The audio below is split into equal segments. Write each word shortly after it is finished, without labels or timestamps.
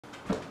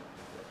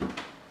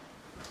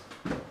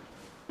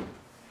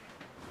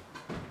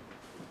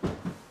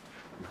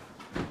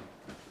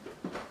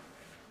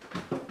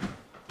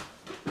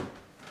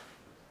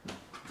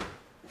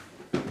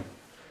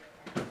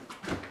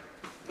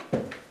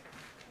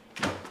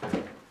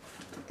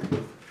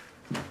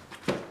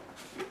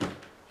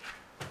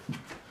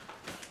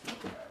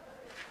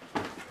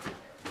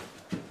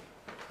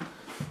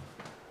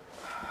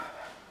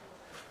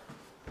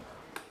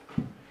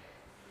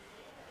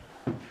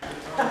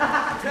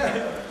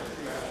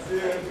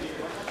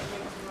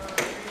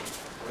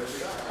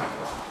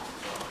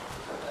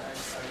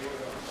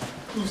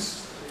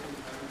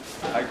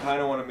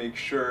kind of want to make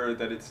sure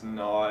that it's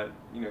not,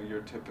 you know,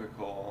 your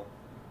typical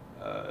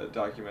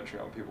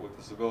documentary on people with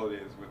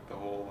disabilities with the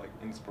whole like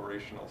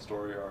inspirational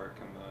story arc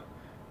and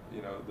the,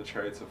 you know, the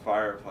Chariots of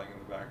Fire playing in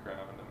the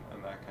background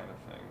and that kind of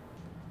thing.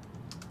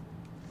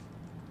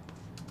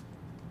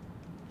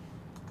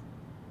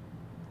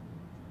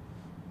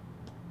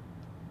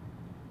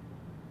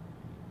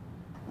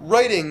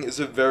 Writing is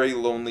a very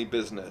lonely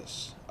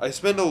business. I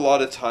spend a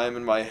lot of time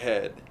in my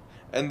head,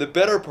 and the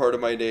better part of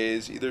my day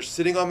is either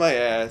sitting on my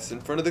ass in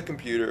front of the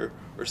computer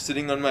or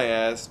sitting on my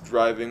ass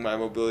driving my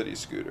mobility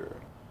scooter.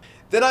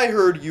 Then I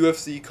heard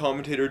UFC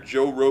commentator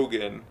Joe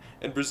Rogan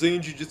and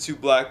Brazilian Jiu-Jitsu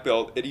black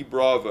belt Eddie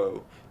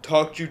Bravo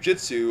talk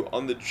Jiu-Jitsu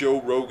on the Joe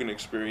Rogan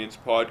Experience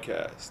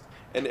podcast,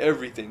 and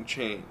everything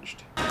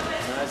changed.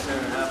 Nice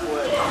and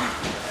halfway.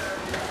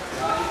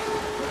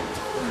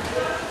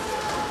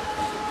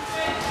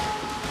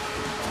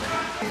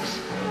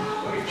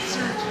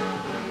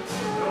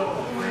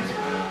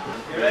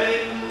 You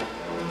ready?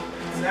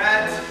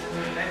 Set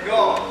and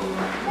go.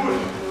 1,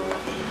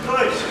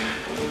 2,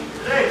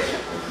 3,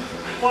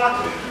 4, 5,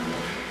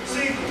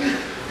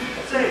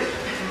 6,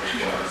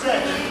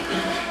 7,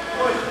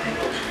 8.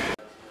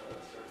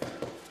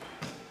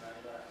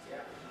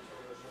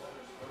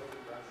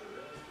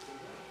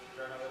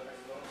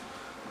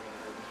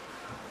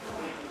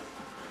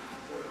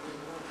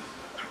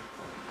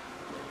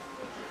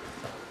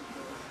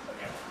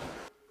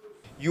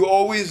 You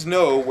always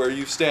know where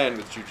you stand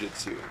with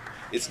Jiu-Jitsu.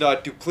 It's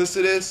not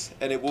duplicitous,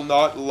 and it will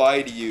not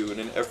lie to you in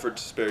an effort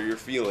to spare your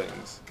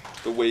feelings,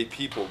 the way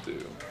people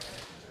do.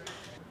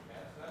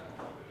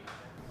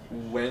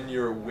 When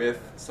you're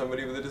with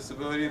somebody with a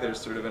disability, there's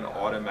sort of an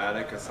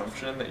automatic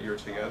assumption that you're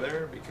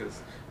together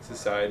because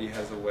society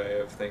has a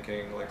way of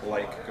thinking like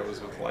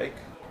goes with like.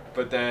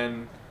 But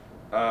then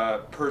a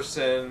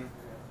person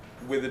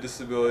with a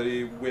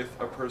disability with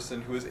a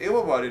person who is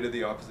able-bodied of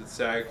the opposite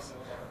sex,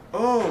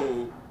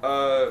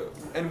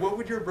 and what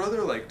would your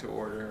brother like to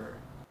order?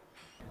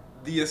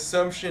 The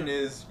assumption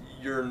is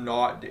you're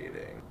not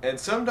dating. And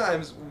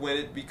sometimes when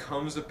it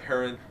becomes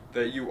apparent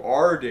that you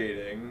are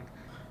dating,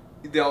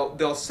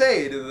 they'll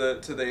say to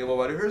the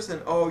able-bodied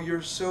person, "Oh,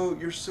 you're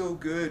so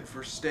good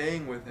for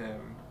staying with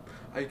him.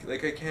 I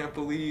can't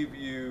believe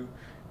you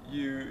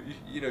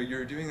know,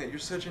 you're doing that. You're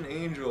such an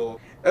angel."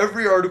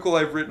 Every article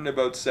I've written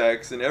about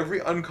sex and every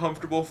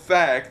uncomfortable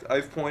fact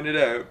I've pointed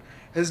out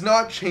has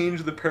not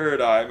changed the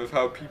paradigm of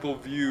how people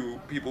view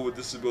people with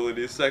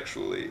disabilities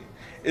sexually.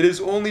 It has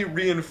only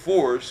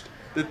reinforced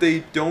that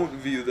they don't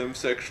view them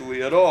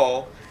sexually at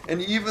all,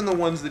 and even the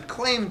ones that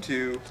claim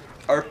to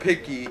are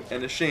picky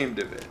and ashamed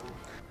of it.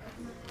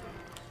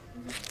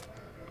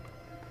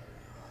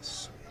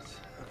 Sweet.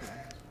 Okay.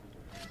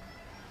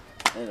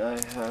 And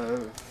I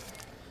have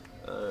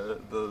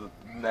the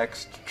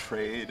next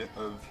trade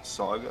of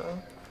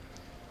Saga.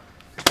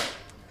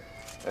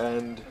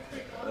 And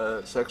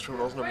Sex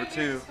Criminals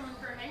 #2.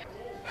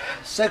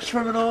 Sex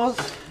Criminals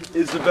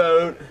is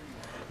about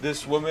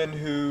this woman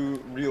who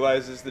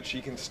realizes that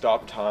she can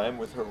stop time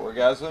with her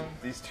orgasm.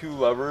 These two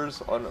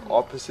lovers on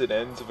opposite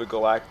ends of a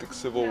galactic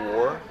civil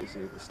war. You see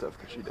the stuff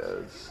that she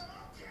does.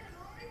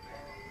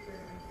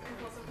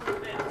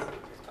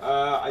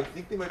 I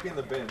think they might be in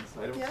the bins.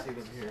 I don't see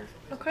them here.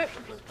 Okay.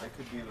 But I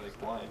could be like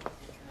blind.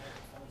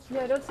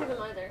 Yeah, I don't see them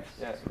either.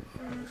 Yeah.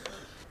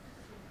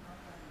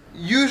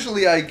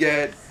 Usually I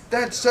get,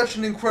 "That's such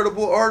an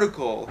incredible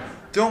article.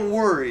 Don't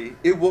worry,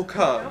 it will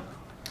come."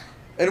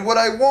 And what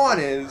I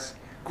want is,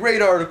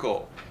 "Great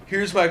article.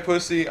 Here's my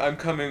pussy, I'm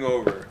coming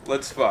over.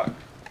 Let's fuck."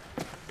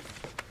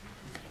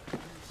 Can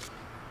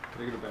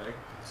I get a bag?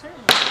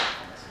 Certainly.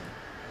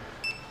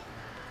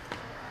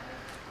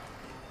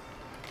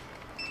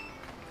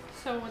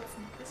 So what's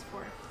this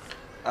for?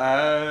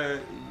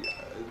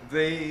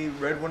 They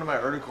read one of my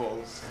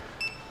articles.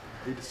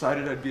 They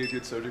decided I'd be a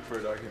good subject for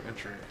a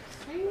documentary.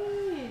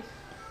 Sweet.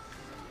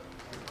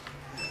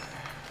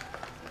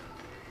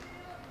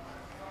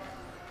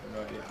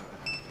 No idea.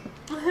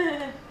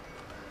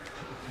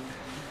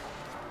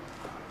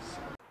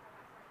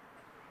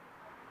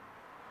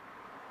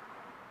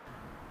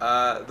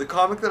 The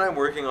comic that I'm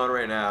working on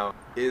right now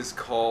is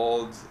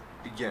called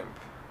Gimp.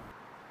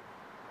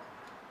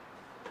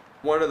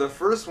 One of the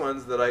first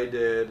ones that I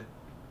did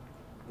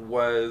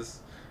was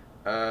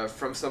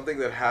from something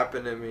that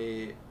happened to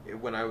me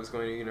when I was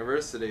going to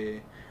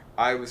university.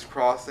 I was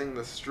crossing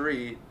the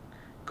street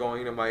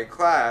going to my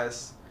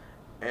class,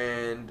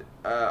 and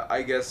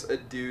I guess a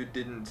dude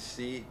didn't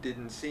see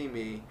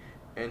me,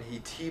 and he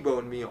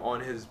T-boned me on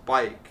his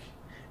bike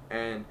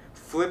and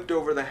flipped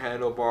over the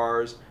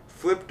handlebars,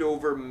 flipped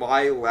over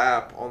my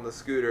lap on the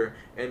scooter,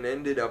 and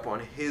ended up on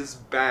his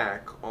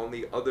back on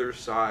the other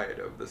side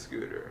of the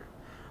scooter.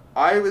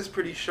 I was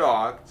pretty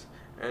shocked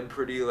and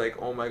pretty like,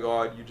 "Oh my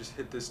god, you just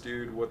hit this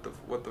dude, what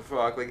the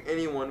fuck," like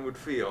anyone would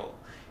feel.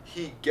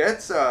 He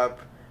gets up,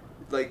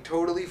 like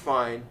totally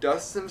fine,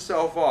 dusts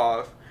himself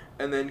off,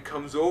 and then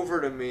comes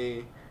over to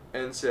me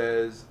and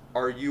says,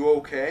 "Are you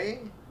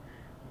okay?"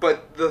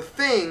 But the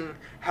thing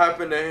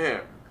happened to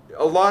him.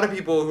 a lot of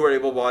people who are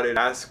able-bodied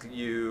ask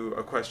you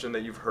a question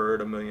that you've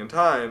heard a million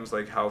times,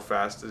 like how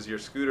fast does your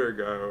scooter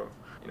go?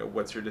 You know,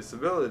 what's your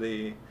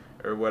disability?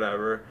 Or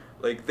whatever.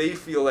 Like, they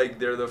feel like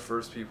they're the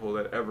first people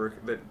that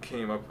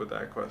came up with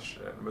that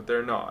question, but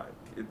they're not.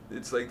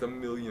 It's like the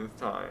millionth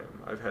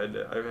time I've had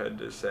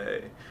to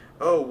say,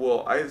 oh,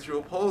 well, I have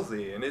cerebral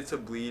palsy, and it's a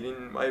bleed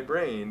in my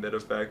brain that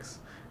affects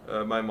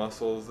my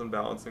muscles and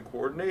balance and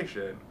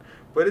coordination.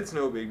 But it's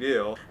no big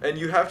deal. And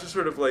you have to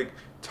sort of like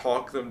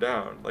talk them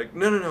down. Like,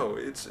 no,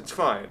 it's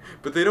fine.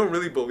 But they don't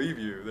really believe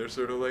you. They're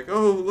sort of like,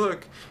 oh,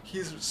 look,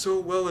 he's so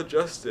well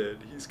adjusted.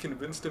 He's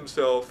convinced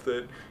himself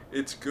that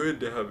it's good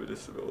to have a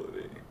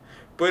disability.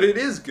 But it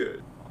is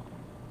good.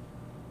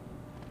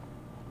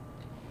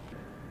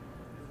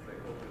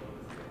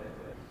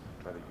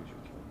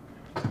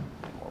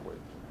 More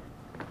weight.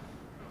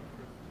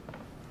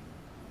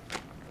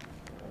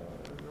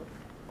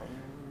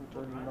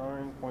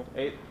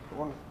 139.8,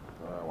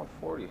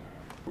 140.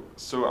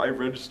 So I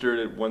registered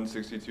at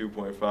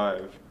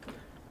 162.5,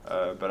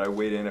 but I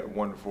weighed in at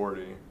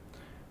 140.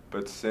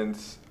 But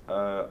since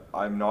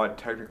I'm not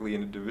technically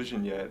in a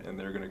division yet, and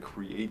they're going to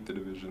create the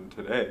division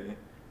today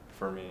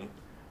for me,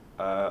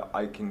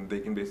 they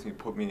can basically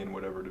put me in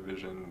whatever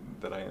division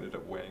that I ended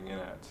up weighing in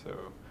at.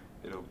 So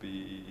it'll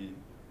be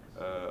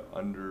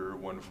under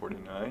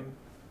 149,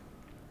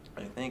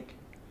 I think.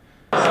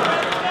 26.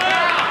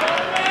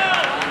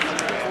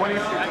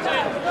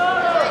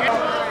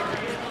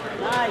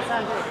 Nice,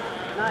 Andrew.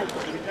 Nice.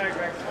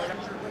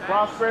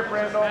 Cross grip,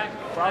 Randall.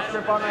 Cross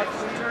grip on that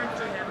sleeve.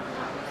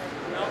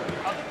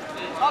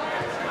 Up.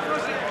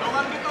 Push it. Don't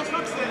let him get those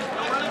hooks in.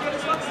 Don't let him get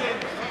his hooks in.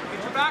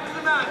 Get your back to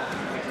the mat.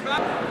 Get your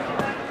back.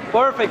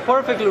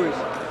 Perfect, Luis.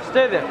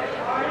 Stay there.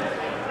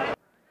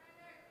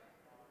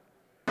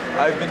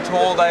 I've been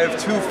told I have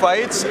 2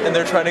 fights, and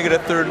they're trying to get a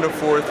 3rd and a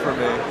 4th for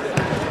me.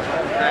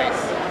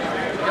 Nice.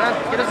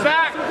 Get us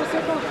back.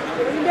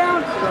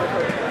 Down.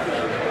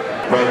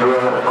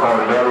 Pedro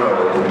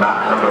Cordero,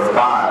 mat number 5.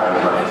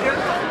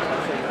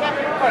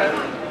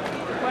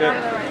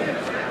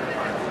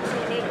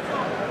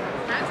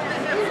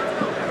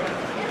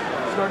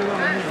 Starting on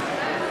the knee.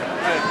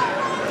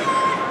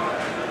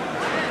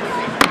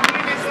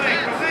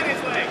 Behind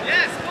his leg.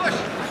 Yes, push.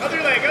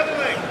 Other leg.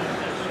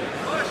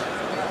 Push.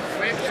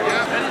 Wait,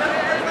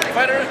 yeah.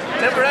 Fighter,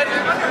 never ready.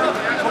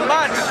 Come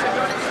on.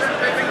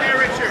 Right there,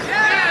 Richard.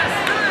 Yes.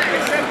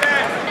 Accept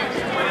that.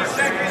 20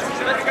 seconds.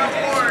 Let's go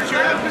forward.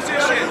 You're in the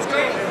position. Let's go.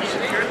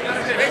 You're in the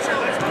position. Make sure.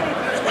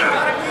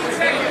 15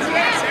 seconds.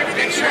 Yes.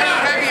 Make sure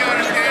you're heavy on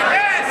his head.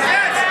 Yes.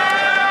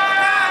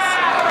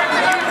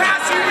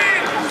 Pass. You win.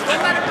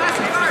 Don't let it pass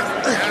you hard.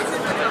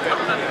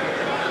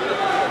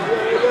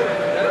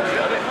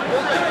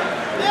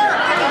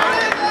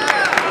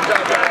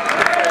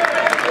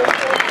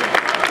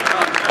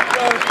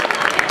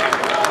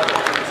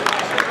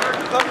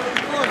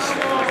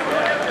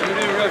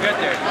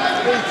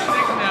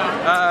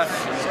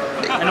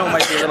 I know it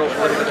might be a little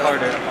bit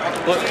harder.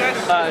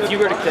 But if you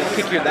were to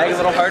kick your leg a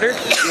little harder,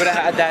 you would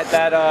have had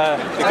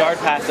the guard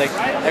pass like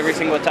every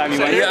single time you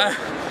went. Yeah.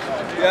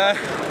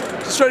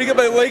 Just trying to get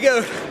my leg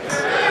out.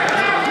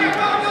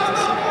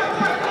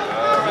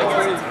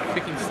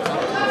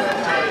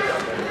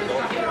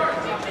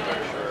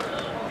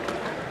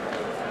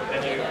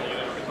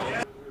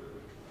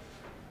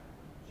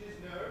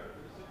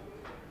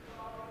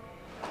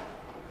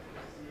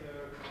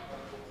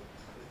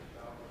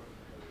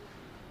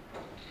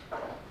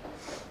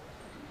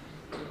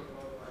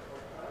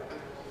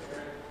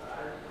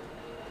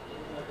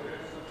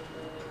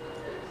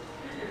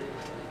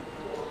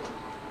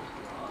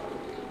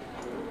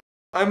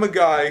 I'm a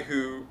guy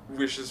who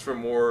wishes for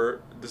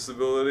more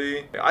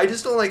disability. I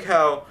just don't like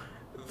how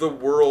the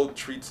world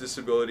treats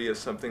disability as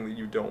something that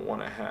you don't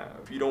want to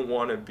have. You don't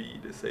want to be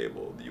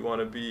disabled. You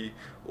want to be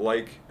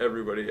like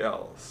everybody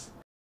else.